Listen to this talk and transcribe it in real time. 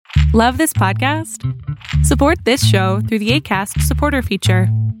Love this podcast? Support this show through the Acast supporter feature.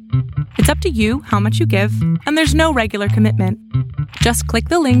 It's up to you how much you give, and there's no regular commitment. Just click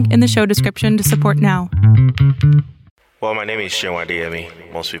the link in the show description to support now. Well, my name is Sean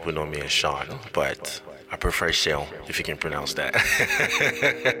Adeyemi. Most people know me as Sean, but I prefer Sean, if you can pronounce that.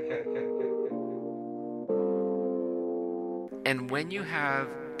 And when you have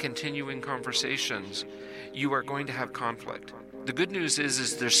continuing conversations, you are going to have conflict. The good news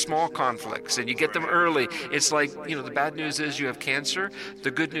is there's small conflicts, and you get them early. It's like, the bad news is you have cancer.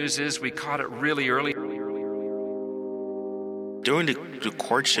 The good news is we caught it really early. During the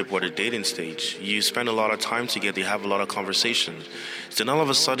courtship or the dating stage, you spend a lot of time together, you have a lot of conversations. Then all of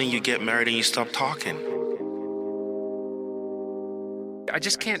a sudden you get married and you stop talking. I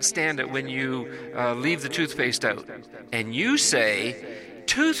just can't stand it when you leave the toothpaste out and you say,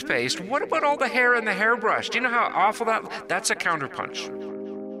 toothpaste, what about all the hair in the hairbrush? Do you know how awful that's a counterpunch.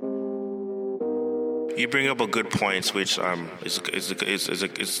 You bring up a good point, which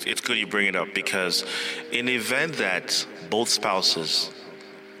it's good you bring it up, because in the event that both spouses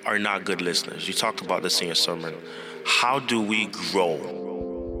are not good listeners, you talked about this in your sermon, how do we grow?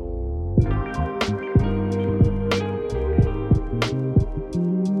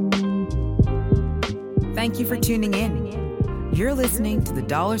 Thank you for tuning in. You're listening to the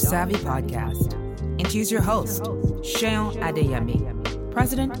Dollar Savvy Podcast. And here's your host, Sean Adeyemi,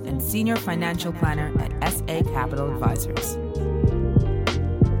 President and Senior Financial Planner at SA Capital Advisors.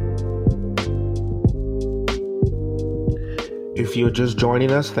 If you're just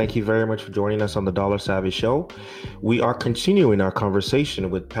joining us, thank you very much for joining us on the Dollar Savvy Show. We are continuing our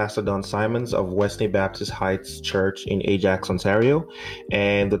conversation with Pastor Don Simons of Wesley Baptist Heights Church in Ajax, Ontario.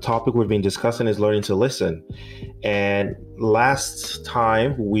 And the topic we've been discussing is learning to listen. And last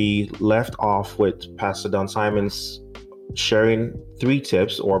time we left off with Pastor Don Simons sharing 3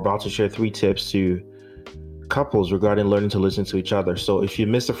 tips, or about to share 3 tips to couples regarding learning to listen to each other. So if you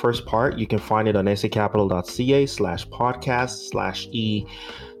missed the first part, you can find it on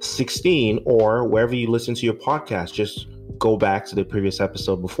sacapital.ca/podcast/E16, or wherever you listen to your podcast. Just go back to the previous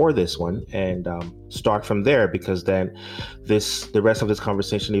episode before this one and start from there, because then the rest of this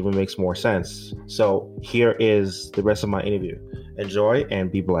conversation even makes more sense. So here is the rest of my interview. Enjoy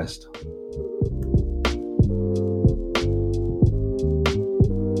and be blessed.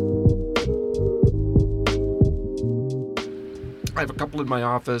 I have a couple in my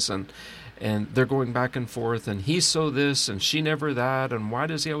office, and they're going back and forth, and he's so this and she never that, and why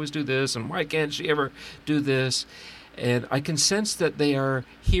does he always do this, and why can't she ever do this? And I can sense that they are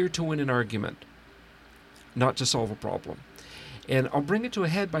here to win an argument, not to solve a problem. And I'll bring it to a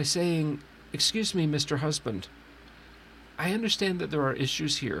head by saying, excuse me, Mr. Husband, I understand that there are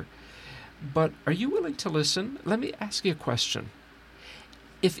issues here, but are you willing to listen? Let me ask you a question.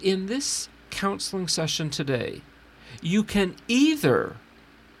 If in this counseling session today, you can either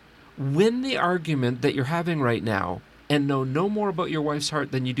win the argument that you're having right now and know no more about your wife's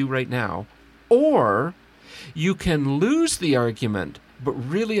heart than you do right now, or you can lose the argument but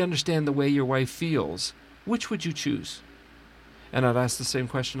really understand the way your wife feels, which would you choose? And I'd ask the same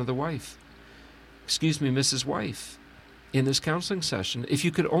question of the wife. Excuse me, Mrs. Wife, in this counseling session, if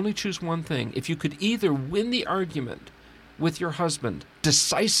you could only choose one thing, if you could either win the argument with your husband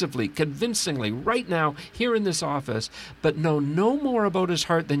decisively, convincingly, right now, here in this office, but know no more about his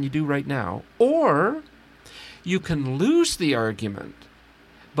heart than you do right now, or you can lose the argument,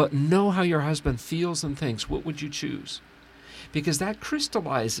 but know how your husband feels and thinks, what would you choose? Because that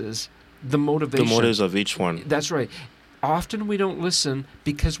crystallizes the motivation. The motives of each one. That's right. Often we don't listen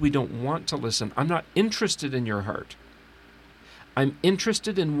because we don't want to listen. I'm not interested in your heart. I'm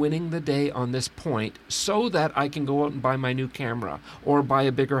interested in winning the day on this point so that I can go out and buy my new camera or buy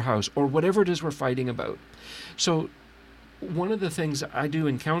a bigger house or whatever it is we're fighting about. So one of the things I do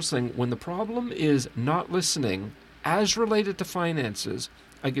in counseling, when the problem is not listening as related to finances,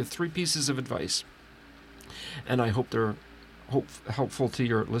 I give 3 pieces of advice. And I hope they're helpful to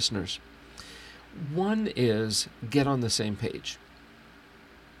your listeners. One is get on the same page.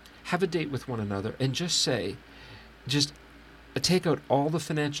 Have a date with one another and just take out all the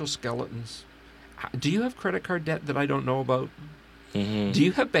financial skeletons. Do you have credit card debt that I don't know about? Mm-hmm. Do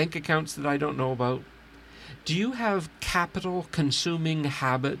you have bank accounts that I don't know about? Do you have capital consuming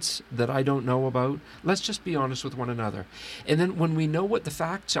habits that I don't know about? Let's just be honest with one another. And then when we know what the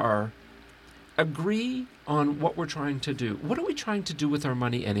facts are, agree on what we're trying to do. What are we trying to do with our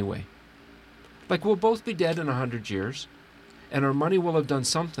money anyway? Like, we'll both be dead in 100 years, and our money will have done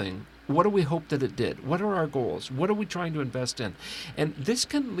something. What do we hope that it did? What are our goals? What are we trying to invest in? And this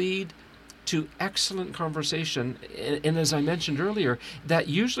can lead to excellent conversation. And as I mentioned earlier, that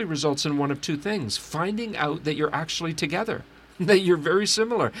usually results in one of two things: finding out that you're actually together, that you're very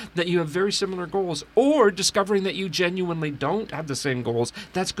similar, that you have very similar goals, or discovering that you genuinely don't have the same goals.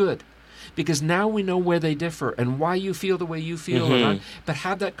 That's good, because now we know where they differ and why you feel the way you feel. But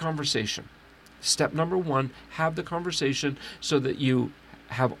have that conversation. Step number one, have the conversation so that you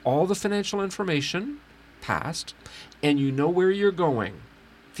have all the financial information, past, and you know where you're going,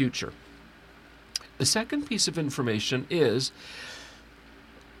 future. The second piece of information is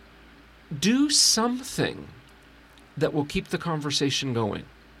do something that will keep the conversation going.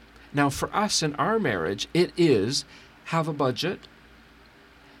 Now, for us in our marriage, it is have a budget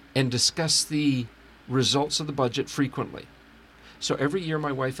and discuss the results of the budget frequently. So every year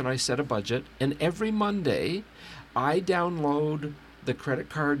my wife and I set a budget, and every Monday I download the credit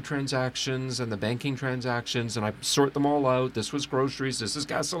card transactions and the banking transactions, and I sort them all out. This was groceries, this is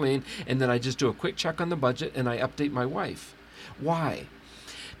gasoline, and then I just do a quick check on the budget and I update my wife. Why?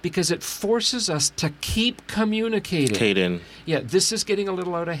 Because it forces us to keep communicating. Yeah, this is getting a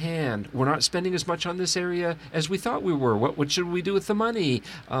little out of hand. We're not spending as much on this area as we thought we were. What should we do with the money?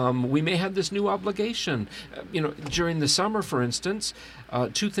 We may have this new obligation. During the summer, for instance,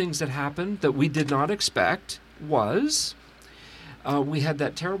 two things that happened that we did not expect was we had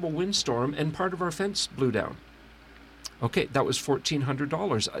that terrible windstorm and part of our fence blew down. Okay, that was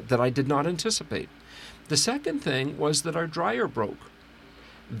 $1,400 that I did not anticipate. The second thing was that our dryer broke.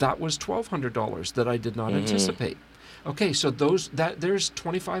 That was $1,200 that I did not anticipate. Okay, so there's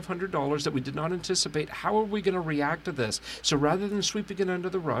 $2,500 that we did not anticipate. How are we going to react to this? So rather than sweeping it under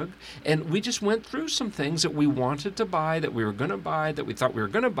the rug, and we just went through some things that we wanted to buy, that we were going to buy, that we thought we were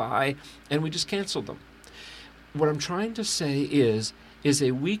going to buy, and we just canceled them. What I'm trying to say is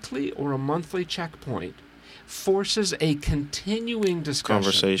a weekly or a monthly checkpoint forces a continuing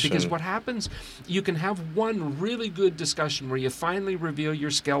discussion. Because what happens, you can have one really good discussion where you finally reveal your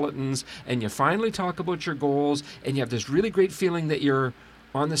skeletons and you finally talk about your goals and you have this really great feeling that you're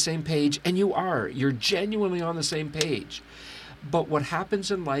on the same page, and you're genuinely on the same page. But what happens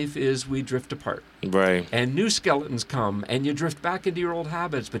in life is we drift apart. Right. And new skeletons come and you drift back into your old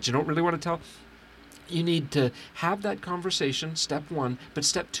habits, but you don't really want to tell. You need to have that conversation, step one. But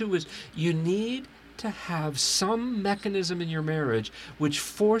step two is you need to have some mechanism in your marriage which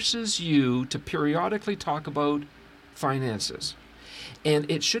forces you to periodically talk about finances. And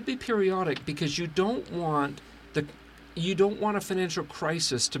it should be periodic because you don't want a financial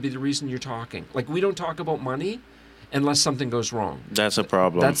crisis to be the reason you're talking. Like, we don't talk about money unless something goes wrong. That's a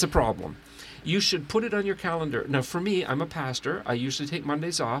problem. That's a problem. You should put it on your calendar. Now, for me, I'm a pastor. I usually take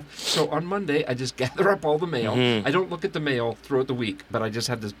Mondays off. So on Monday, I just gather up all the mail. I don't look at the mail throughout the week, but I just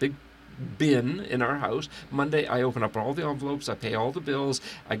have this big bin in our house. Monday, I open up all the envelopes, I pay all the bills,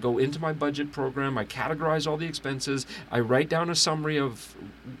 I go into my budget program, I categorize all the expenses, I write down a summary of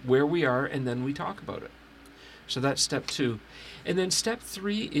where we are, and then we talk about it. So that's step two. And then step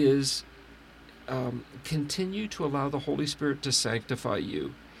three is continue to allow the Holy Spirit to sanctify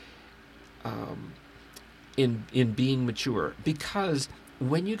you in being mature. Because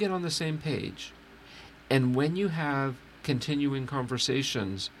when you get on the same page and when you have continuing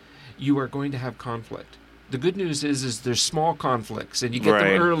conversations, you are going to have conflict. The good news is there's small conflicts and you get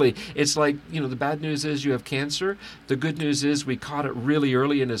them early. It's like, the bad news is you have cancer. The good news is we caught it really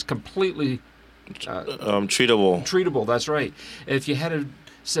early and it's completely treatable. Treatable, that's right. If you had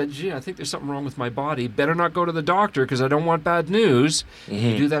said, gee, I think there's something wrong with my body, better not go to the doctor because I don't want bad news.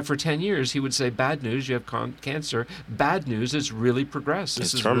 You do that for 10 years, he would say, bad news, you have cancer. Bad news, it's really progressed.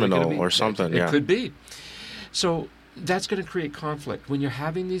 It's terminal really or something, It could be. So that's going to create conflict. When you're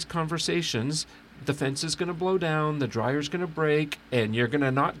having these conversations, the fence is going to blow down, the dryer's going to break, and you're going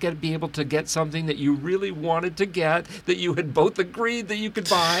to not be able to get something that you really wanted to get, that you had both agreed that you could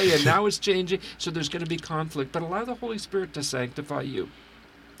buy, and now it's changing. So there's going to be conflict. But allow the Holy Spirit to sanctify you.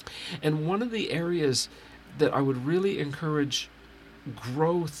 And one of the areas that I would really encourage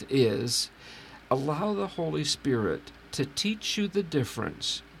growth is allow the Holy Spirit to teach you the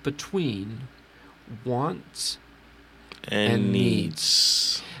difference between wants and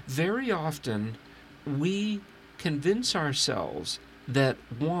needs. Very often, we convince ourselves that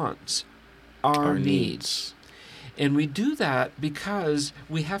wants are needs. And we do that because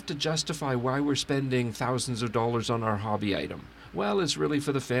we have to justify why we're spending thousands of dollars on our hobby item. Well, it's really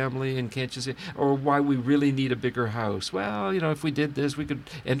for the family, and can't you see? Or why we really need a bigger house. Well, if we did this, we could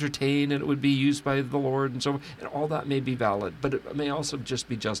entertain, and it would be used by the Lord, and so on. And all that may be valid, but it may also just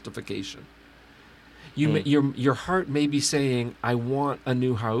be justification. Your heart may be saying, I want a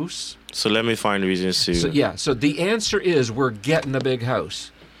new house. So let me find reasons to... So the answer is we're getting a big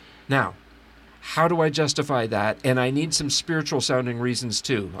house. Now, How do I justify that? And I need some spiritual sounding reasons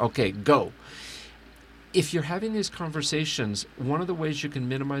too. Okay, go. If you're having these conversations, one of the ways you can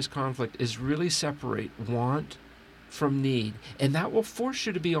minimize conflict is really separate want from need. And that will force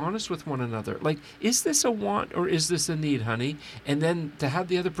you to be honest with one another. Like, is this a want or is this a need, honey? And then to have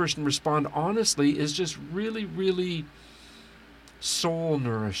the other person respond honestly is just really, really soul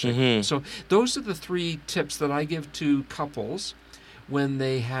nourishing. Mm-hmm. So those are the 3 tips that I give to couples when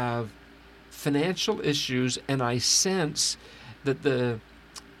they have financial issues, and I sense that the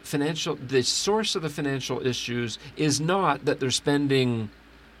source of the financial issues is not that they're spending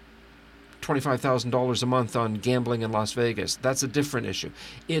 $25,000 a month on gambling in Las Vegas. That's a different issue.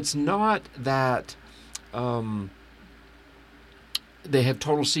 It's not that they have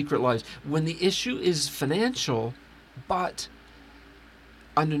total secret lives. When the issue is financial, but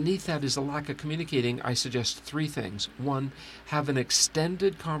underneath that is a lack of communicating, I suggest 3 things. 1, have an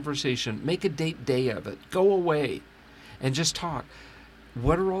extended conversation. Make a date day of it. Go away and just talk.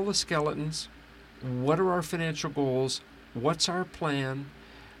 What are all the skeletons? What are our financial goals? What's our plan?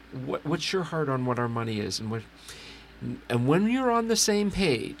 What's your heart on what our money is? And when you're on the same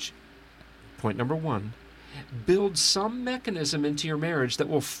page, point number 1, build some mechanism into your marriage that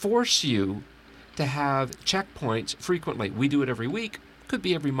will force you to have checkpoints frequently. We do it every week. Could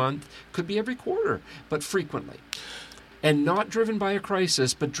be every month, could be every quarter, but frequently. And not driven by a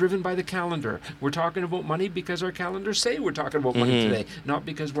crisis, but driven by the calendar. We're talking about money because our calendars say we're talking about money today, not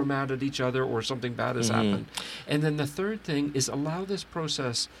because we're mad at each other or something bad has happened. And then the third thing is allow this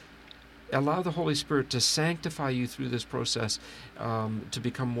process, allow the Holy Spirit to sanctify you through this process to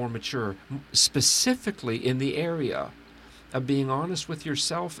become more mature, specifically in the area of being honest with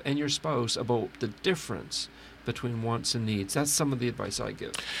yourself and your spouse about the difference between wants and needs. That's some of the advice I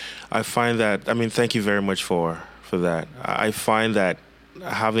give. I find that, thank you very much for that. I find that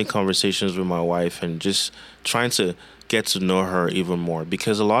having conversations with my wife and just trying to get to know her even more,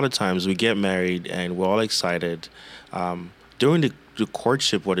 because a lot of times we get married and we're all excited. During the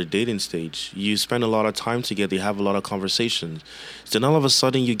courtship or the dating stage, you spend a lot of time together, you have a lot of conversations. Then all of a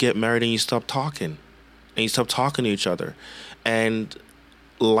sudden you get married and you stop talking. And you stop talking to each other. And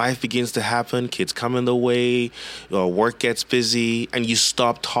life begins to happen, kids come in the way, work gets busy, and you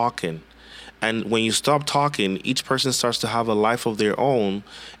stop talking. And when you stop talking, each person starts to have a life of their own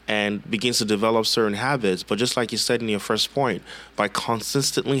and begins to develop certain habits. But just like you said in your first point, by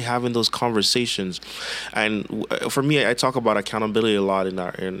consistently having those conversations, and for me, I talk about accountability a lot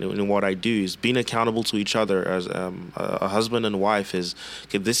in what I do, is being accountable to each other as a husband and wife is,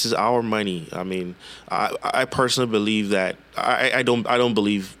 okay, this is our money. I personally believe that I don't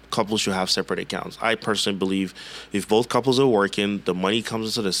believe couples should have separate accounts. I personally believe if both couples are working, the money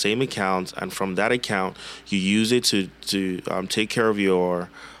comes into the same account, and from that account, you use it to take care of your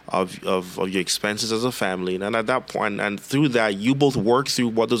expenses as a family. And at that point, and through that, you both work through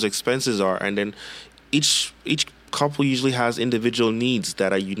what those expenses are, and then each couple usually has individual needs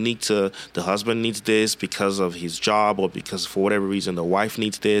that are unique to the husband needs this because of his job, or because for whatever reason the wife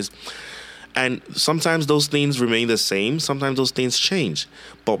needs this. And sometimes those things remain the same. Sometimes those things change.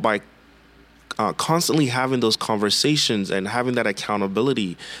 But by constantly having those conversations and having that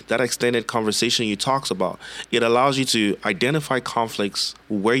accountability, that extended conversation you talked about, it allows you to identify conflicts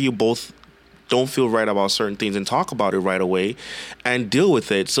where you both don't feel right about certain things and talk about it right away and deal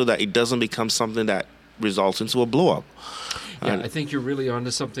with it so that it doesn't become something that results into a blow-up. Yeah, I think you're really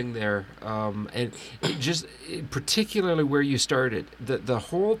onto something there. And just particularly where you started, the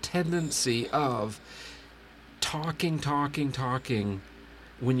whole tendency of talking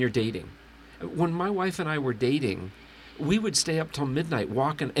when you're dating. When my wife and I were dating, we would stay up till midnight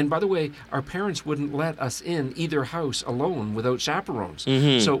walking. And by the way, our parents wouldn't let us in either house alone without chaperones.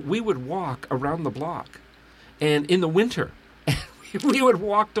 So we would walk around the block. And in the winter, we would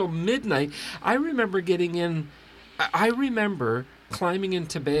walk till midnight. I remember climbing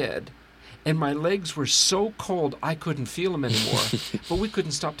into bed, and my legs were so cold I couldn't feel them anymore, but we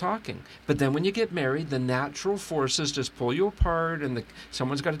couldn't stop talking. But then when you get married, the natural forces just pull you apart, and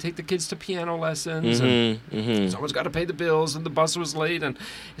someone's got to take the kids to piano lessons, and someone's got to pay the bills, and the bus was late, and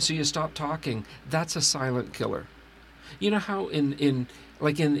so you stop talking. That's a silent killer. You know how in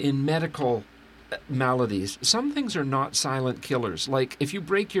medical maladies, some things are not silent killers. Like if you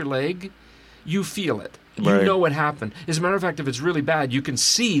break your leg, you feel it. You know what happened. As a matter of fact, if it's really bad, you can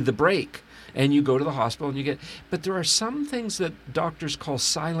see the break, and you go to the hospital and you get. But there are some things that doctors call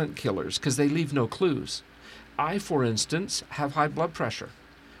silent killers because they leave no clues. I, for instance, have high blood pressure.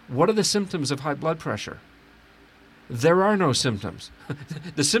 What are the symptoms of high blood pressure? There are no symptoms.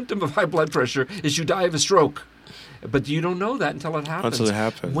 The symptom of high blood pressure is you die of a stroke. But you don't know that until it happens. Until it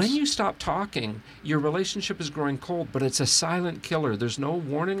happens. When you stop talking, your relationship is growing cold, but it's a silent killer. There's no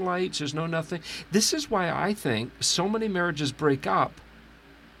warning lights. There's no nothing. This is why I think so many marriages break up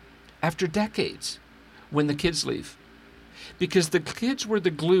after decades when the kids leave. Because the kids were the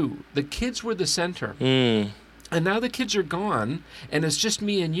glue. The kids were the center. And now the kids are gone, and it's just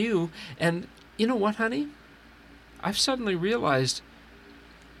me and you. And you know what, honey? I've suddenly realized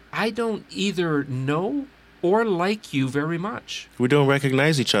I don't either know or like you very much. We don't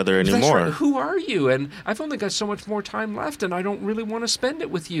recognize each other anymore. That's right. Who are you? And I've only got so much more time left, and I don't really want to spend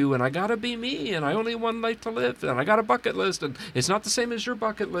it with you, and I got to be me, and I only have one life to live, and I got a bucket list, and it's not the same as your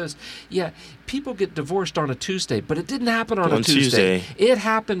bucket list. Yeah, people get divorced on a Tuesday, but it didn't happen on a Tuesday. It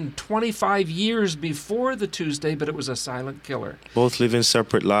happened 25 years before the Tuesday, but it was a silent killer. Both living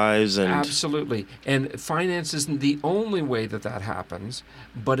separate lives. And Absolutely. And finance isn't the only way that happens,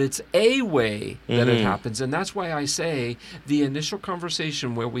 but it's a way that it happens. And that's why I say the initial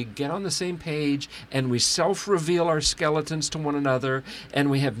conversation where we get on the same page and we self-reveal our skeletons to one another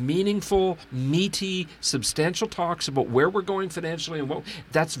and we have meaningful, meaty, substantial talks about where we're going financially and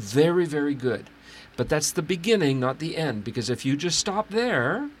that's very, very good. But that's the beginning, not the end. Because if you just stop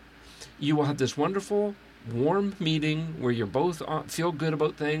there, you will have this wonderful, warm meeting where you both feel good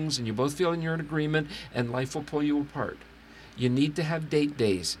about things and you both feel you're in agreement and life will pull you apart. You need to have date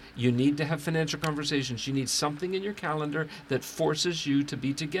days. You need to have financial conversations. You need something in your calendar that forces you to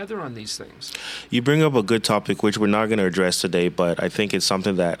be together on these things. You bring up a good topic, which we're not going to address today, but I think it's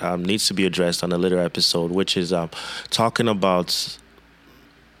something that needs to be addressed on a later episode, which is talking about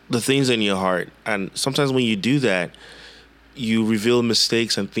the things in your heart. And sometimes when you do that, you reveal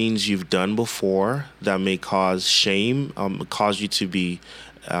mistakes and things you've done before that may cause shame, cause you to be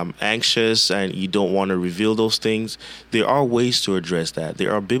anxious, and you don't want to reveal those things. There are ways to address that.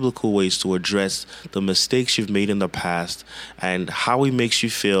 There are biblical ways to address the mistakes you've made in the past and how it makes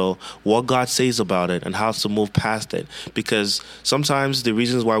you feel, what God says about it, and how to move past it. Because sometimes the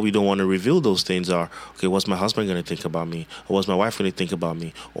reasons why we don't want to reveal those things are, okay, what's my husband going to think about me? Or what's my wife going to think about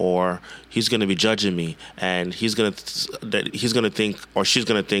me? Or he's going to be judging me, and he's going to think, or she's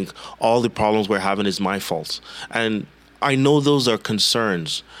going to think all the problems we're having is my fault. And I know those are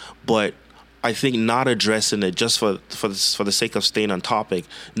concerns, but I think not addressing it just for the sake of staying on topic,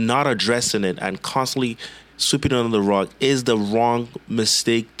 not addressing it and constantly sweeping it under the rug is the wrong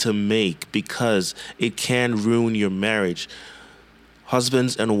mistake to make, because it can ruin your marriage.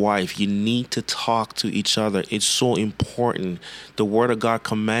 Husbands and wife, you need to talk to each other. It's so important. The Word of God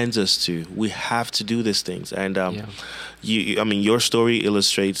commands us to. We have to do these things. And your story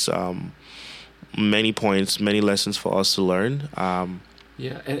illustrates many points, many lessons for us to learn. And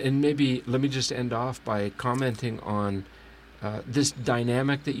maybe let me just end off by commenting on this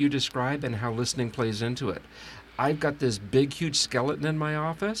dynamic that you describe and how listening plays into it. I've got this big, huge skeleton in my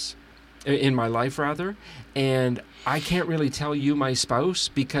life, and I can't really tell you, my spouse,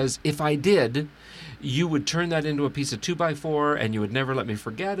 because if I did, you would turn that into a piece of 2x4, and you would never let me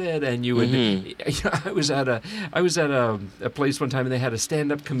forget it. And you would. I was at a place one time, and they had a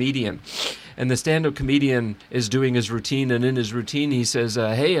stand-up comedian, and the stand-up comedian is doing his routine, and in his routine he says,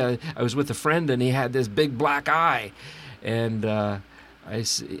 "Hey, I was with a friend, and he had this big black eye," and I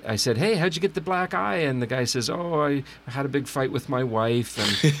said, "Hey, how'd you get the black eye?" And the guy says, "Oh, I had a big fight with my wife,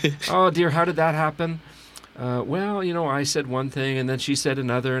 and oh dear, how did that happen?" Well, I said one thing, and then she said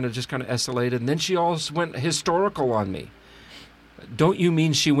another, and it just kind of escalated. And then she also went historical on me. Don't you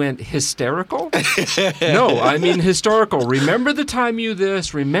mean she went hysterical? No, I mean historical. Remember the time you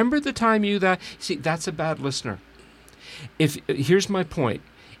this, remember the time you that. See, that's a bad listener. Here's my point.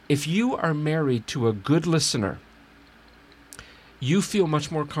 If you are married to a good listener, you feel much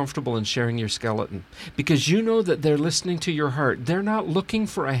more comfortable in sharing your skeleton, because you know that they're listening to your heart. They're not looking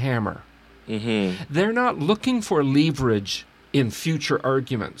for a hammer. They're not looking for leverage in future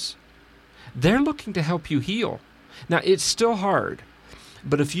arguments. They're looking to help you heal. Now, it's still hard,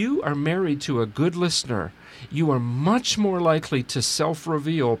 but if you are married to a good listener, you are much more likely to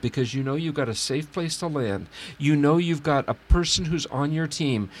self-reveal, because you know you've got a safe place to land. You know you've got a person who's on your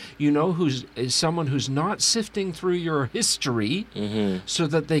team. You know who's someone who's not sifting through your history so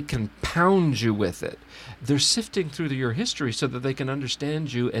that they can pound you with it. They're sifting through your history so that they can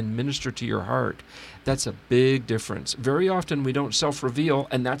understand you and minister to your heart. That's a big difference. Very often we don't self-reveal,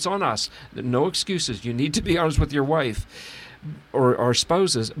 and that's on us. No excuses. You need to be honest with your wife or our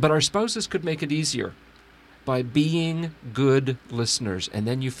spouses, but our spouses could make it easier. by being good listeners. And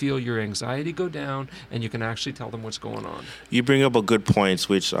then you feel your anxiety go down, and you can actually tell them what's going on. You bring up a good point,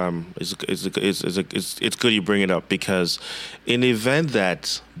 which it's good you bring it up, because in the event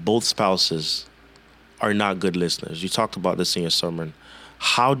that both spouses are not good listeners, you talked about this in your sermon,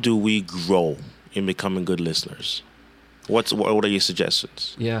 how do we grow in becoming good listeners? What are your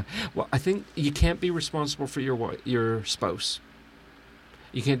suggestions? Yeah, well, I think you can't be responsible for your spouse.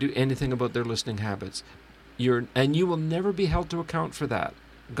 You can't do anything about their listening habits. And you will never be held to account for that.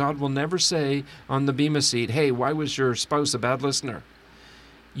 God will never say on the Bema seat, hey, why was your spouse a bad listener?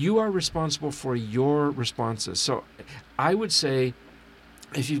 You are responsible for your responses. So I would say,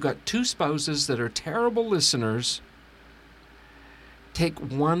 if you've got two spouses that are terrible listeners, take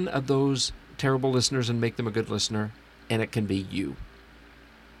one of those terrible listeners and make them a good listener, and it can be you.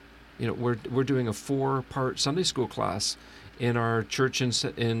 You know, we're doing a 4-part Sunday school class in our church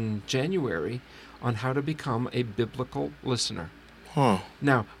in January on how to become a biblical listener. Huh.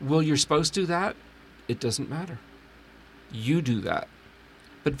 Now, will your spouse do that? It doesn't matter. You do that.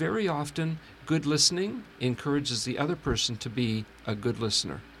 But very often, good listening encourages the other person to be a good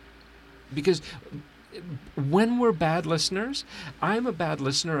listener. Because when we're bad listeners, I'm a bad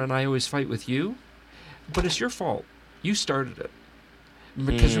listener and I always fight with you, but it's your fault. You started it.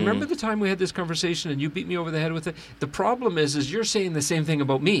 Because remember the time we had this conversation and you beat me over the head with it? The problem is you're saying the same thing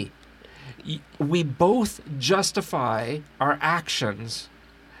about me. We both justify our actions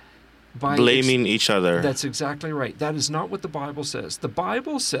by blaming each other. That's exactly right. That is not what the Bible says. The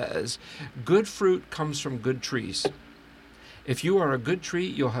Bible says good fruit comes from good trees. If you are a good tree,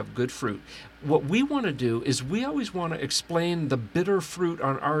 you'll have good fruit. What we want to do is we always want to explain the bitter fruit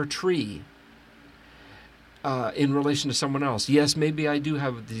on our tree in relation to someone else. Yes, maybe I do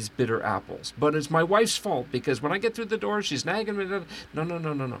have these bitter apples, but it's my wife's fault because when I get through the door, she's nagging me.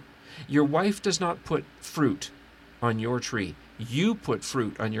 No. Your wife does not put fruit on your tree. You put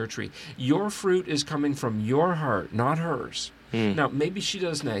fruit on your tree. Your fruit is coming from your heart, not hers. Now, maybe she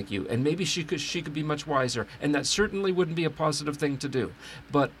does nag you, and maybe she could be much wiser, and that certainly wouldn't be a positive thing to do.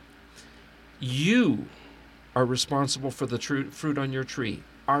 But you are responsible for the fruit on your tree.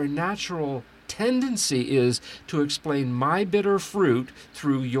 Our natural tendency is to explain my bitter fruit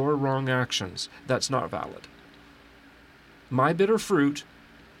through your wrong actions. That's not valid. My bitter fruit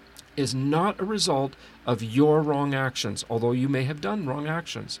is not a result of your wrong actions, although you may have done wrong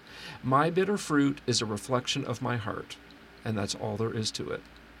actions. My bitter fruit is a reflection of my heart, and that's all there is to it.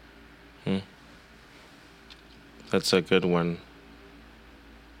 That's a good one.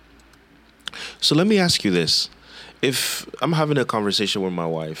 So let me ask you this. If I'm having a conversation with my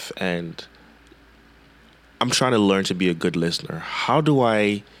wife and I'm trying to learn to be a good listener, how do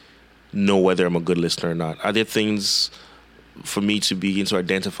I know whether I'm a good listener or not? Are there things for me to begin to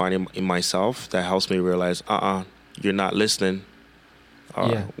identify in myself that helps me realize, you're not listening?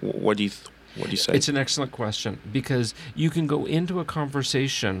 Yeah. What do you say? It's an excellent question, because you can go into a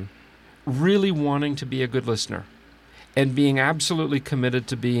conversation really wanting to be a good listener and being absolutely committed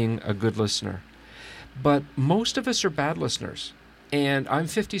to being a good listener. But most of us are bad listeners. And I'm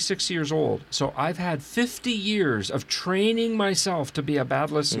 56 years old, so I've had 50 years of training myself to be a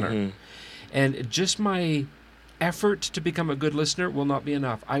bad listener. And just my effort to become a good listener will not be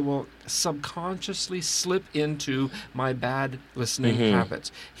enough. I will subconsciously slip into my bad listening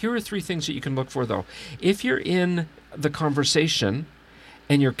habits. Here are 3 things that you can look for, though. If you're in the conversation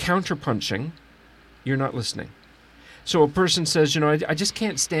and you're counterpunching, you're not listening. So a person says, I just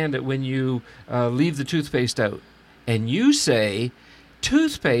can't stand it when you leave the toothpaste out. And you say,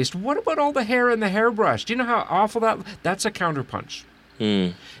 toothpaste? What about all the hair in the hairbrush? Do you know how awful that's a counterpunch.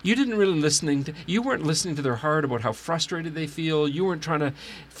 You didn't really you weren't listening to their heart about how frustrated they feel. You weren't trying to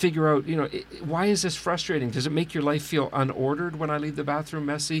figure out, why is this frustrating? Does it make your life feel unordered when I leave the bathroom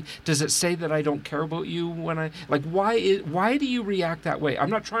messy? Does it say that I don't care about you when why do you react that way? I'm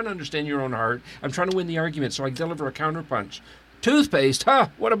not trying to understand your own heart. I'm trying to win the argument, so I deliver a counterpunch. Toothpaste?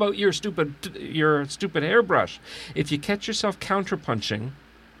 What about your stupid hairbrush? If you catch yourself counterpunching,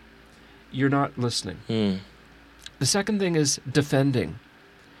 you're not listening. The second thing is defending.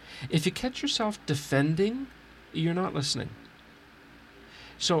 If you catch yourself defending, you're not listening.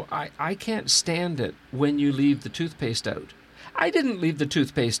 So I can't stand it when you leave the toothpaste out. I didn't leave the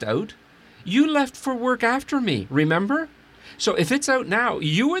toothpaste out. You left for work after me, remember? So if it's out now,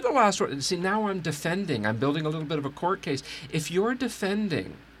 you were the last one. See, now I'm defending. I'm building a little bit of a court case. If you're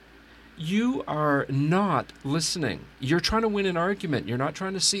defending, you are not listening. You're trying to win an argument. You're not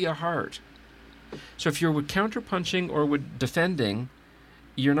trying to see a heart. So if you're with counterpunching or with defending,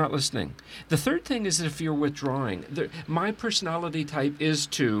 you're not listening. The third thing is if you're withdrawing. My personality type is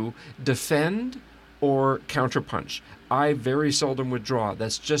to defend or counterpunch. I very seldom withdraw.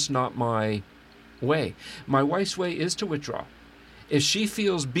 That's just not my way. My wife's way is to withdraw. If she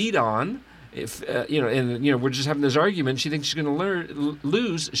feels beat on, if we're just having this argument, she thinks she's going to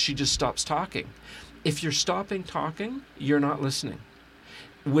lose, she just stops talking. If you're stopping talking, you're not listening.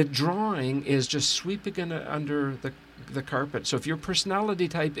 Withdrawing is just sweeping it under the carpet. So if your personality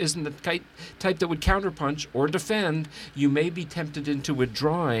type isn't the type that would counterpunch or defend, you may be tempted into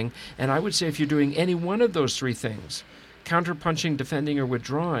withdrawing. And I would say if you're doing any one of those three things, counterpunching, defending, or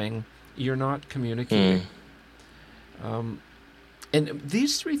withdrawing, you're not communicating. And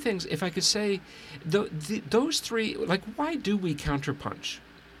these three things, if I could say, those three, like, why do we counterpunch?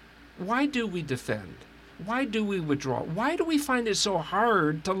 Why do we defend? Why do we withdraw? Why do we find it so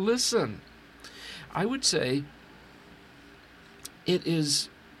hard to listen? I would say it is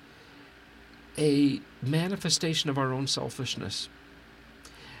a manifestation of our own selfishness.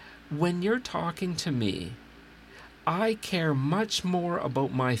 When you're talking to me, I care much more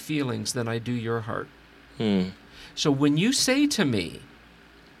about my feelings than I do your heart. So when you say to me,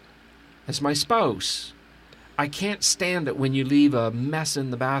 as my spouse, I can't stand it when you leave a mess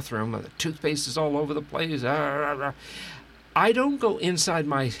in the bathroom, the toothpaste is all over the place, I don't go inside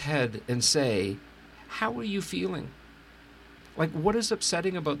my head and say, how are you feeling? Like, what is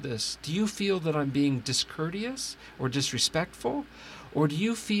upsetting about this? Do you feel that I'm being discourteous or disrespectful? Or do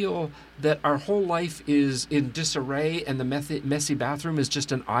you feel that our whole life is in disarray and the messy bathroom is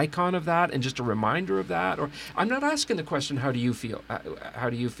just an icon of that and just a reminder of that? Or I'm not asking the question, how do you feel? How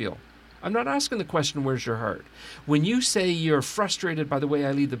do you feel? I'm not asking the question, where's your heart? When you say you're frustrated by the way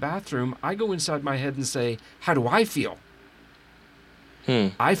I leave the bathroom, I go inside my head and say, how do I feel?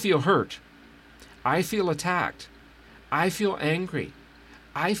 I feel hurt. I feel attacked. I feel angry.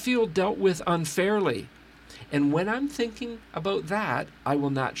 I feel dealt with unfairly. And when I'm thinking about that, I will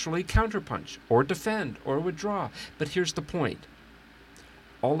naturally counterpunch or defend or withdraw. But here's the point.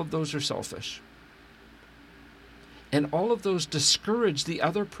 All of those are selfish. And all of those discourage the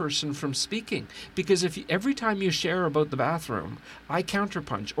other person from speaking. Because if every time you share about the bathroom, I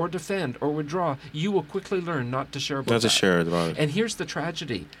counterpunch or defend or withdraw, you will quickly learn not to share about that. Not to share about it. And here's the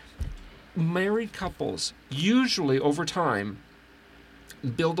tragedy. Married couples, usually over time,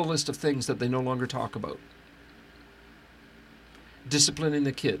 build a list of things that they no longer talk about. Disciplining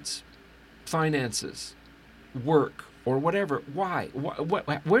the kids, finances, work, or whatever. Why?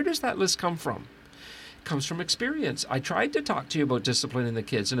 Where does that list come from? It comes from experience. I tried to talk to you about disciplining the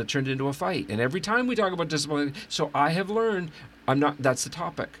kids, and it turned into a fight. And every time we talk about disciplining, so I have learned that's the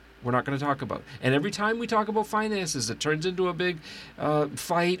topic we're not going to talk about. And every time we talk about finances, it turns into a big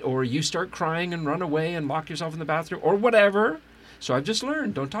fight, or you start crying and run away and lock yourself in the bathroom, or whatever. So I've just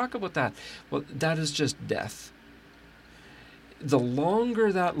learned, don't talk about that. Well, that is just death. The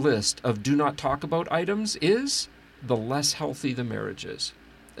longer that list of do not talk about items is, the less healthy the marriage is.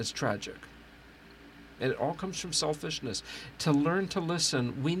 It's tragic. And it all comes from selfishness. To learn to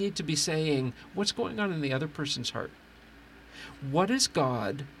listen, we need to be saying, what's going on in the other person's heart? What is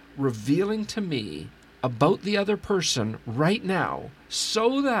God revealing to me about the other person right now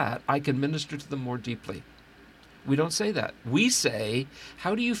so that I can minister to them more deeply? We don't say that. We say,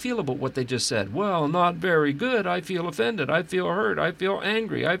 how do you feel about what they just said? Well, not very good. I feel offended. I feel hurt. I feel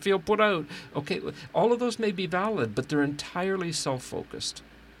angry. I feel put out. Okay, all of those may be valid, but they're entirely self-focused.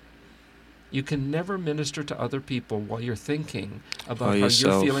 You can never minister to other people while you're thinking about how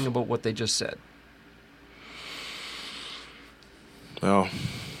you're feeling about what they just said. Well,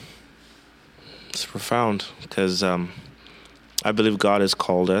 it's profound because I believe God has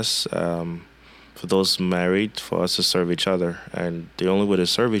called us, for those married, for us to serve each other. And the only way to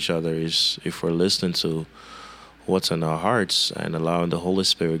serve each other is if we're listening to what's in our hearts and allowing the Holy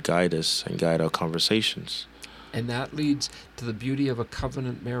Spirit guide us and guide our conversations. And that leads to the beauty of a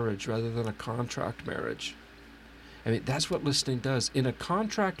covenant marriage rather than a contract marriage. I mean, that's what listening does. In a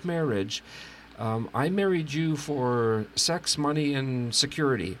contract marriage, I married you for sex, money, and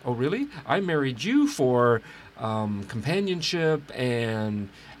security. Oh, really? I married you for companionship and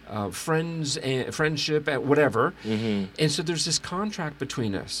friendship, and whatever. Mm-hmm. And so there's this contract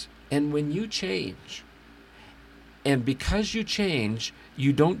between us. And when you change, and because you change,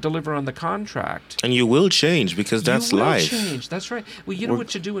 you don't deliver on the contract. And you will change because that's life. You will change. That's right. Well, you know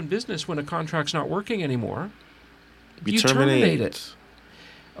what you do in business when a contract's not working anymore? You terminate it.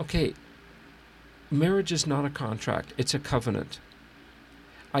 Okay. Marriage is not a contract. It's a covenant.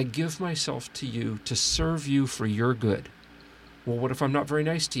 I give myself to you to serve you for your good. Well, what if I'm not very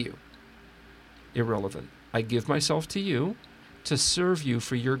nice to you? Irrelevant. I give myself to you to serve you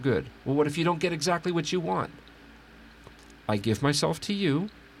for your good. Well, what if you don't get exactly what you want? I give myself to you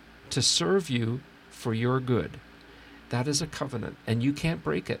to serve you for your good. That is a covenant, and you can't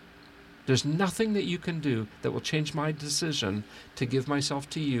break it. There's nothing that you can do that will change my decision to give myself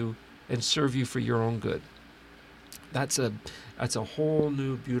to you and serve you for your own good. That's a whole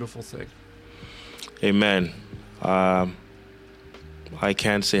new beautiful thing. Amen. I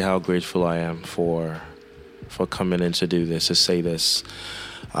can't say how grateful I am for coming in to do this, to say this.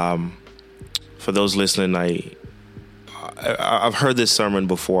 For those listening, I've heard this sermon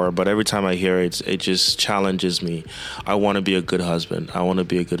before, but every time I hear it, it just challenges me. I want to be a good husband. I want to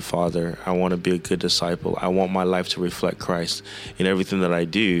be a good father. I want to be a good disciple. I want my life to reflect Christ in everything that I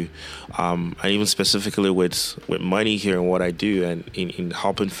do. And even specifically with money here and what I do, and in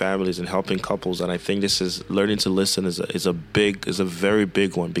helping families and helping couples. And I think this is learning to listen is a very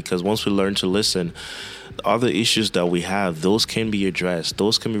big one, because once we learn to listen, other issues that we have, those can be addressed,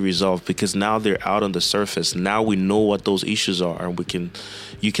 those can be resolved, because now they're out on the surface. Now we know what those issues are, and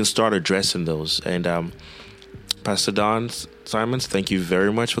you can start addressing those. And Pastor Don Simons, thank you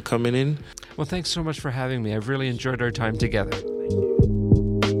very much for coming in. Well, thanks so much for having me. I've really enjoyed our time together.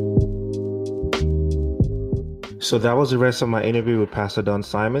 So that was the rest of my interview with Pastor Don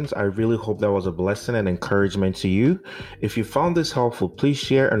Simons. I really hope that was a blessing and encouragement to you. If you found this helpful, please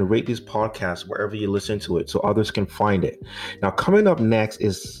share and rate this podcast wherever you listen to it so others can find it. Now, coming up next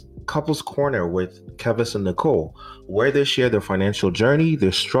is Couples Corner with Kevis and Nicole, where they share their financial journey,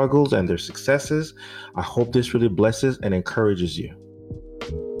 their struggles, and their successes. I hope this really blesses and encourages you.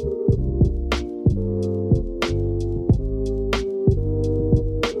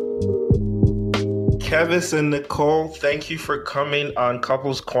 Kevis and Nicole, thank you for coming on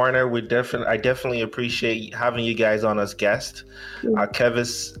Couples Corner. I definitely appreciate having you guys on as guests.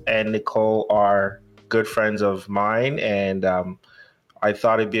 Kevis and Nicole are good friends of mine, and I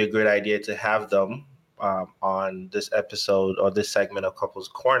thought it'd be a great idea to have them on this episode or this segment of Couples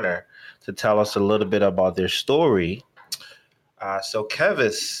Corner to tell us a little bit about their story. So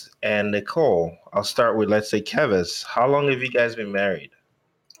Kevis and Nicole, I'll start with, let's say, Kevis. How long have you guys been married?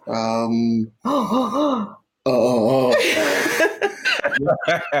 12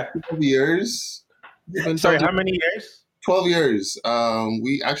 years. Sorry, how many years? 12 years.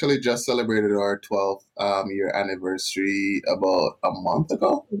 We actually just celebrated our 12th year anniversary about a month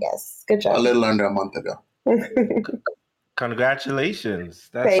ago. Yes, good job. A little under a month ago. Congratulations.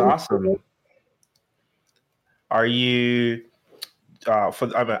 That's Thank awesome. you. Are you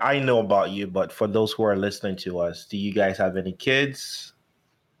I know about you, but for those who are listening to us, do you guys have any kids?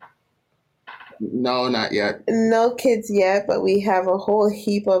 No, not yet. No kids yet, but we have a whole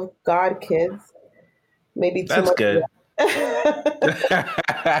heap of God kids. Maybe too That's much. good.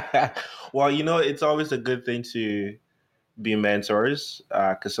 Well, it's always a good thing to be mentors,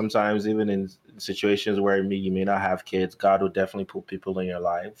 because sometimes even in situations where you may not have kids, God will definitely put people in your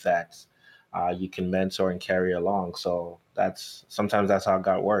life that you can mentor and carry along. So sometimes that's how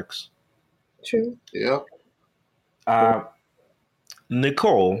God works. True. Yep.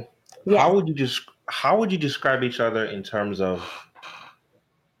 Nicole, Yeah. how would you describe each other in terms of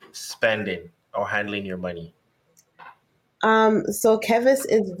spending or handling your money? So Kevis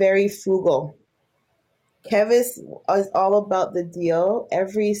is very frugal. Kevis is all about the deal.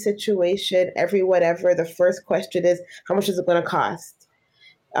 Every situation, every whatever, the first question is, how much is it going to cost?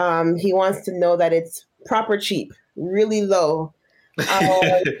 He wants to know that it's proper cheap, really low.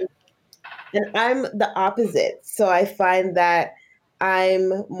 And I'm the opposite. So I find that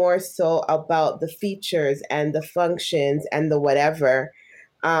I'm more so about the features and the functions and the whatever.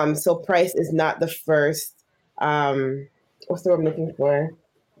 So price is not the first, what's the word I'm looking for?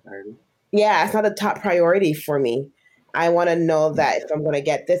 Yeah, it's not a top priority for me. I want to know that if I'm going to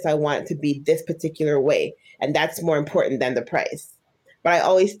get this, I want it to be this particular way. And that's more important than the price. But I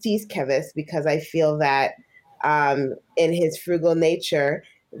always tease Kevis because I feel that in his frugal nature,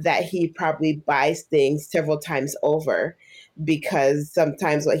 that he probably buys things several times over, because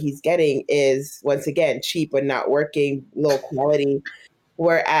sometimes what he's getting is, once again, cheap and not working, low quality.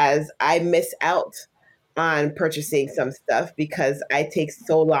 Whereas I miss out on purchasing some stuff because I take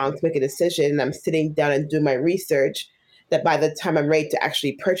so long to make a decision, and I'm sitting down and doing my research that by the time I'm ready to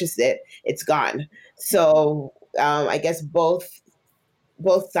actually purchase it, it's gone. So I guess both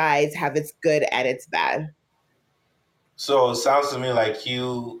sides have its good and its bad. So it sounds to me like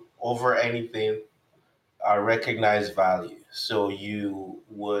you, over anything, recognize value. So you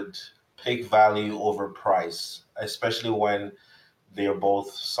would pick value over price, especially when they're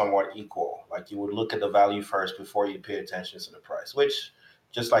both somewhat equal. Like you would look at the value first before you pay attention to the price, which,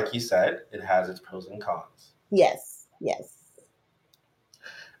 just like you said, it has its pros and cons. Yes.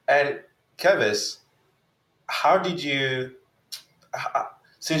 And Kevis,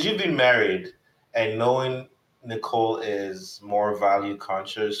 since you've been married, and knowing Nicole is more value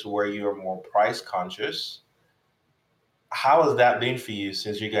conscious, where you're more price conscious, how has that been for you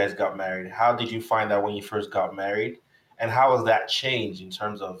since you guys got married? How did you find that when you first got married? And how has that changed in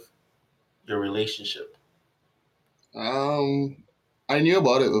terms of your relationship? I knew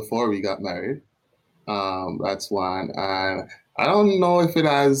about it before we got married. That's one. And I don't know if it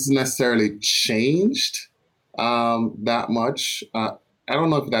has necessarily changed that much. I don't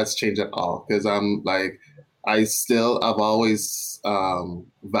know if that's changed at all because I've always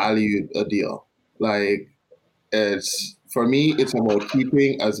valued a deal. Like, it's for me, it's about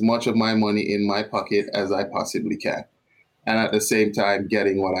keeping as much of my money in my pocket as I possibly can, and at the same time,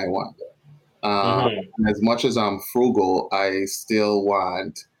 getting what I want. Mm-hmm. And as much as I'm frugal, um,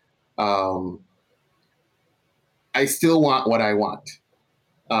 I still want what I want,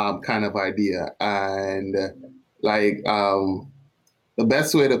 kind of idea. And like, the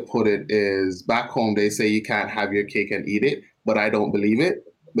best way to put it is back home, they say you can't have your cake and eat it, but I don't believe it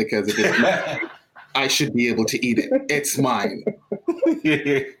because if it's mine, I should be able to eat it. It's mine.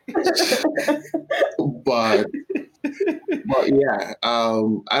 but yeah,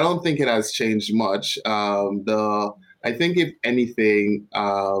 I don't think it has changed much. I think if anything,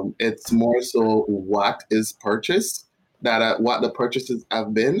 it's more so what is purchased what the purchases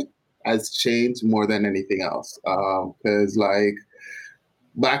have been has changed more than anything else. Because like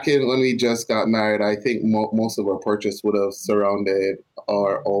back in when we just got married, I think most of our purchase would have surrounded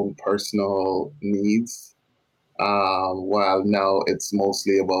our own personal needs. While now it's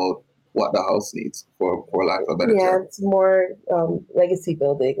mostly about what the house needs, for lack of a better Yeah, term. it's more legacy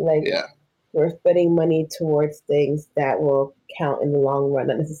building. Like Yeah. we're spending money towards things that will count in the long run,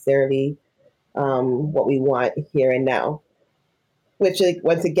 not necessarily what we want here and now. Which, like,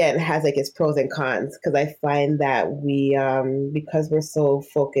 once again, has like its pros and cons because I find that we, because we're so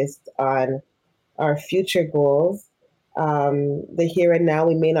focused on our future goals, the here and now,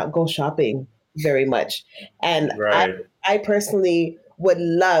 we may not go shopping very much. And Right. I personally would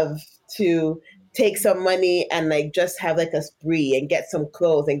love to take some money and like just have like a spree and get some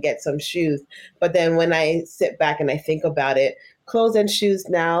clothes and get some shoes. But then when I sit back and I think about it, clothes and shoes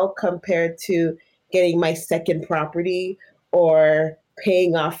now compared to getting my second property or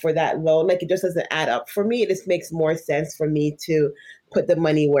paying off for that loan, like it just doesn't add up. For me, it just makes more sense for me to put the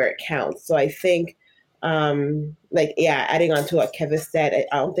money where it counts. So I think like yeah, adding on to what Kevin said,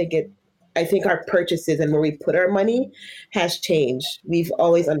 I don't think it I think our purchases and where we put our money has changed. We've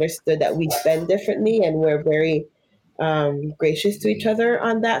always understood that we spend differently and we're very gracious to each other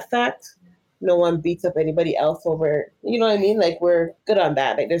on that fact. No one beats up anybody else over, you know what I mean? Like we're good on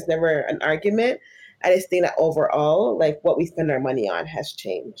that. Like there's never an argument. I just think that overall, like what we spend our money on has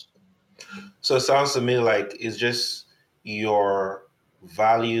changed. So it sounds to me like it's just your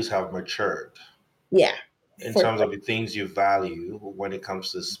values have matured Yeah. in For terms of the things you value when it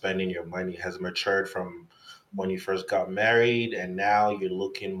comes to spending your money has matured from when you first got married, and now you're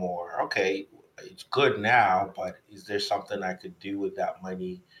looking more, okay, it's good now, but is there something I could do with that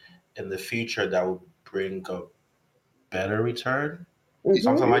money in the future that would bring a better return?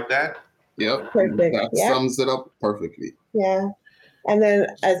 Something Mhm. like that? Yep, Perfect. that Yeah. sums it up perfectly. Yeah. And then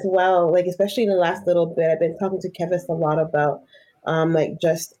as well, like especially in the last little bit, I've been talking to Kevis a lot about like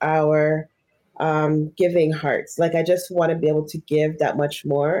just our giving hearts. Like I just want to be able to give that much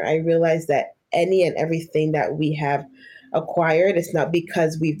more. I realize that any and everything that we have acquired, it's not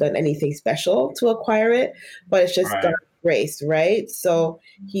because we've done anything special to acquire it, but it's just Right. God's grace, right? So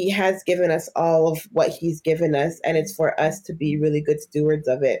he has given us all of what he's given us, and it's for us to be really good stewards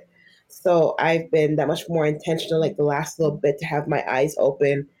of it. So I've been that much more intentional, like the last little bit, to have my eyes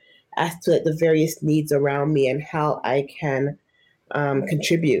open as to like, the various needs around me and how I can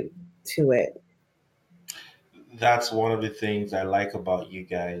contribute to it. That's one of the things I like about you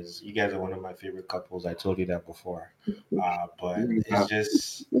guys. You guys are one of my favorite couples. I told you that before. But it's Yeah.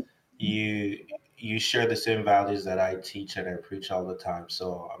 just you you share the same values that I teach and I preach all the time.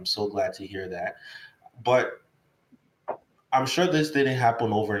 So I'm so glad to hear that. But I'm sure this didn't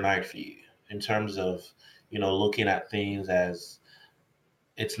happen overnight for you in terms of, looking at things as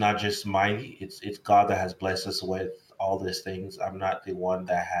it's not just it's God that has blessed us with all these things. I'm not the one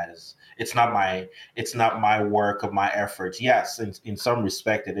that has it's not my work of my efforts. Yes, in some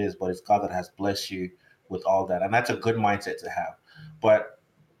respect it is, but it's God that has blessed you with all that. And that's a good mindset to have. But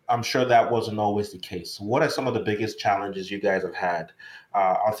I'm sure that wasn't always the case. What are some of the biggest challenges you guys have had?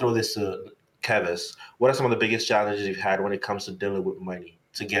 I'll throw this to Kevis. What are some of the biggest challenges you've had when it comes to dealing with money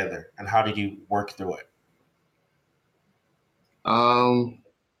together, and how did you work through it? Um,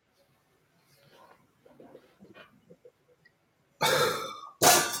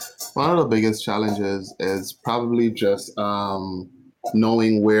 One of the biggest challenges is probably just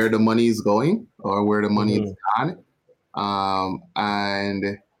knowing where the money is going or where the money is gone.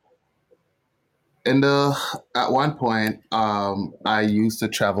 And at one point, I used to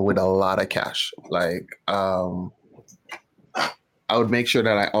travel with a lot of cash. Like, I would make sure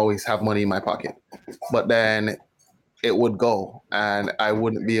that I always have money in my pocket, but then it would go, and I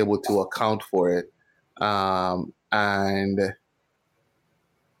wouldn't be able to account for it. And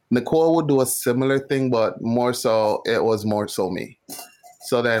Nicole would do a similar thing, but more so, it was more so me.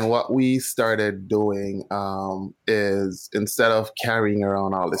 So then what we started doing is instead of carrying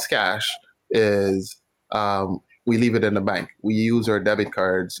around all this cash, is we leave it in the bank. We use our debit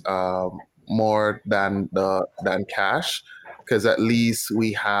cards more than cash, because at least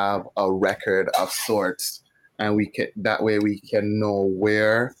we have a record of sorts, and we can that way we can know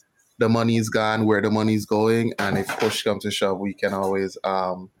where the money's gone, where the money's going, and if push comes to shove, we can always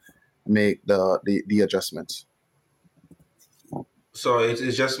make the adjustments. So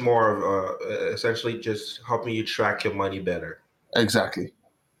it's just more of essentially just helping you track your money better. Exactly.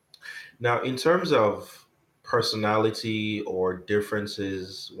 Now, in terms of personality or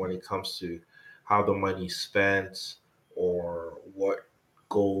differences when it comes to how the money is spent or what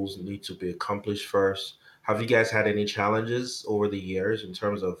goals need to be accomplished first, have you guys had any challenges over the years in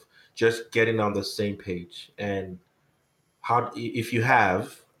terms of just getting on the same page? And how, if you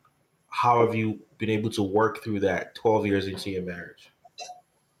have, how have you been able to work through that 12 years into your marriage?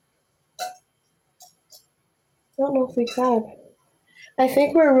 I don't know if we have. I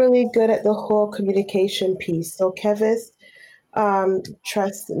think we're really good at the whole communication piece. So Kevis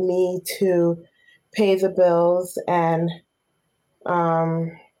trusts me to pay the bills and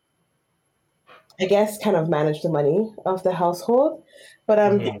I guess kind of manage the money of the household. But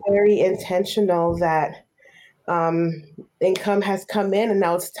I'm very intentional that income has come in and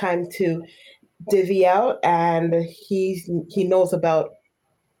now it's time to divvy out, and he knows about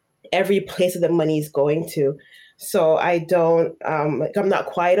every place that the money is going to. So I don't like, I'm not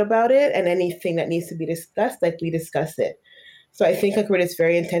quiet about it, and anything that needs to be discussed, like we discuss it. So I think like we're just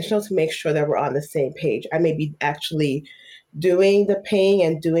very intentional to make sure that we're on the same page. I may be actually doing the paying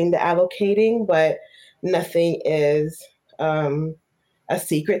and doing the allocating, but nothing is a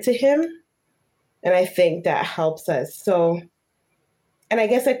secret to him. And I think that helps us. So, and I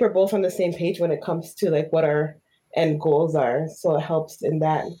guess like we're both on the same page when it comes to like what our end goals are. So it helps in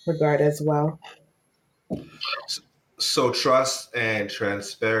that regard as well. So trust and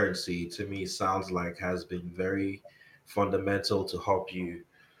transparency to me sounds like has been very fundamental to help you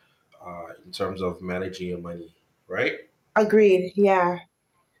in terms of managing your money, right? Agreed. Yeah.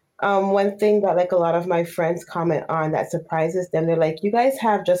 One thing that like a lot of my friends comment on that surprises them, they're like, "You guys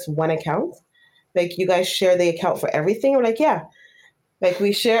have just one account? Like you guys share the account for everything?" We're like, "Yeah." Like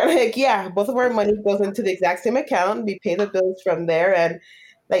we share, like yeah, both of our money goes into the exact same account. We pay the bills from there, and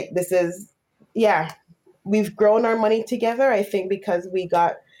like this is, yeah, we've grown our money together. I think because we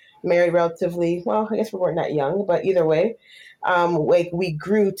got married relatively well. I guess we weren't that young, but either way, like we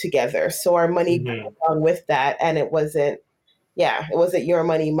grew together, so our money grew Hmm. along with that, and it wasn't, yeah, it wasn't your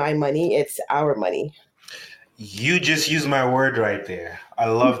money, my money. It's our money. You just used my word right there. I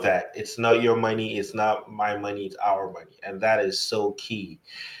love that. It's not your money, it's not my money, it's our money. And that is so key.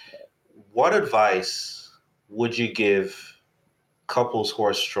 What advice would you give couples who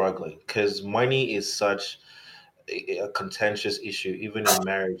are struggling? Because money is such a contentious issue, even in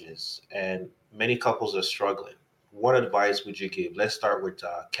marriages, and many couples are struggling. What advice would you give? Let's start with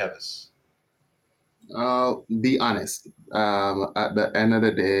Kevis. Be honest. At the end of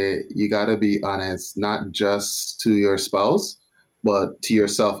the day, you got to be honest, not just to your spouse, but to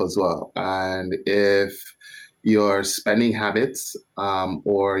yourself as well. And if your spending habits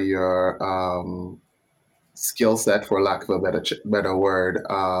or your skill set, for lack of a better word,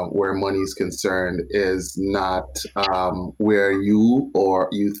 where money is concerned, is not where you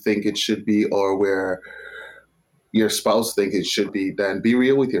think it should be, or where your spouse think it should be, then be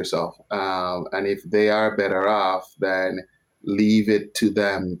real with yourself. And if they are better off, then leave it to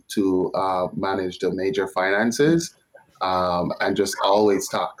them to manage the major finances. And just always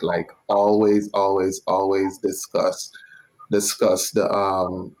talk, like always discuss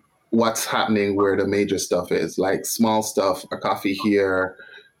the what's happening where the major stuff is, like small stuff, a coffee here,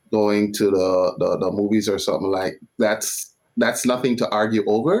 going to the movies or something, like that's nothing to argue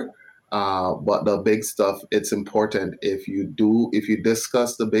over. But the big stuff, it's important. If you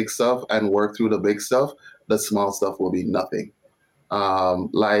discuss the big stuff and work through the big stuff, the small stuff will be nothing.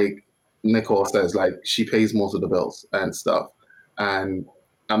 Like Nicole says, like she pays most of the bills and stuff. And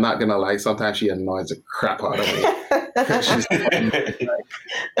I'm not gonna lie, sometimes she annoys the crap out of me. She's like,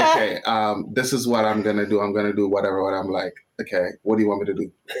 okay, this is what I'm gonna do. I'm gonna do whatever. What I'm like, okay, what do you want me to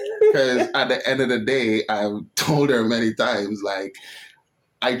do? Because at the end of the day, I've told her many times, like,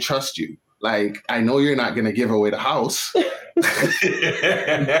 I trust you. Like, I know you're not gonna give away the house, with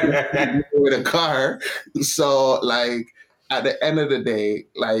a car. So, like, at the end of the day,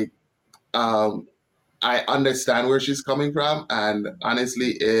 like, I understand where she's coming from, and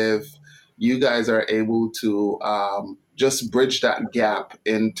honestly, if you guys are able to just bridge that gap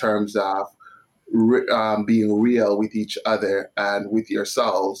in terms of being real with each other and with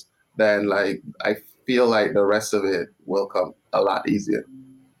yourselves, then like I feel like the rest of it will come a lot easier.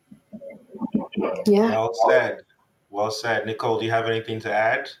 Yeah. Well said. Well said. Nicole, do you have anything to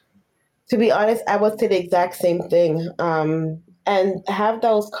add? To be honest, I would say the exact same thing. And have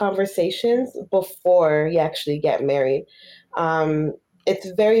those conversations before you actually get married.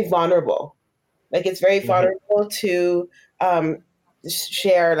 It's very vulnerable. Like, it's very vulnerable to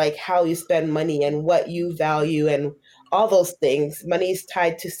share like how you spend money and what you value and all those things. Money is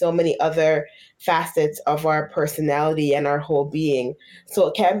tied to so many other facets of our personality and our whole being. So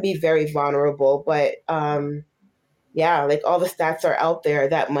it can be very vulnerable, but yeah, like all the stats are out there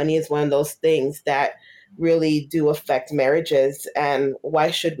that money is one of those things that really do affect marriages. And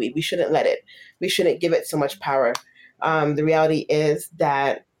why should we? We shouldn't let it. We shouldn't give it so much power. The reality is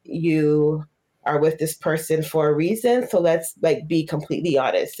that you are with this person for a reason. So let's like be completely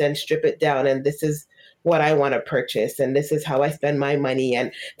honest and strip it down. And this is what I want to purchase. And this is how I spend my money.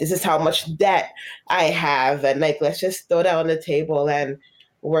 And this is how much debt I have. And like, let's just throw that on the table and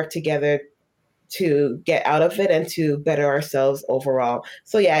work together to get out of it and to better ourselves overall.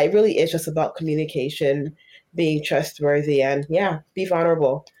 So yeah, it really is just about communication, being trustworthy, and yeah, be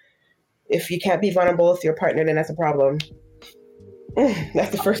vulnerable. If you can't be vulnerable with your partner, then that's a problem.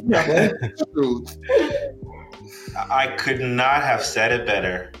 That's the first problem. I could not have said it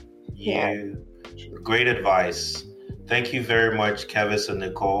better. Great advice. Thank you very much, Kevis and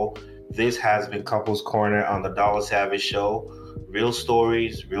Nicole. This has been Couples Corner on the Dollar Savvy Show. Real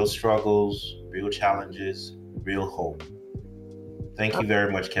stories, real struggles, real challenges, real hope. Thank you very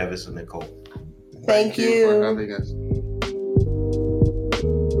much, Kevis and Nicole. Thank you for having us.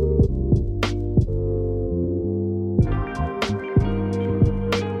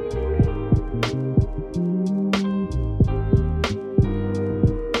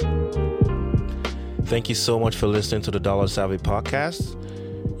 Thank you so much for listening to the Dollar Savvy Podcast.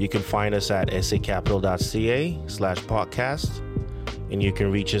 You can find us at sacapital.ca/podcast. And you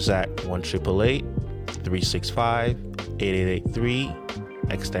can reach us at 1-888-365-8883,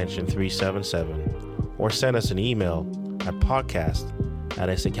 extension 377. Or send us an email at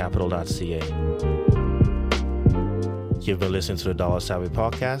podcast@sacapital.ca. You've been listening to the Dollar Savvy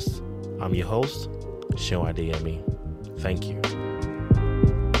Podcast. I'm your host, Sean Adeyemi. Thank you.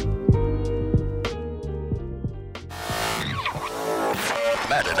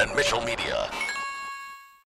 Madden and Mitchell Media.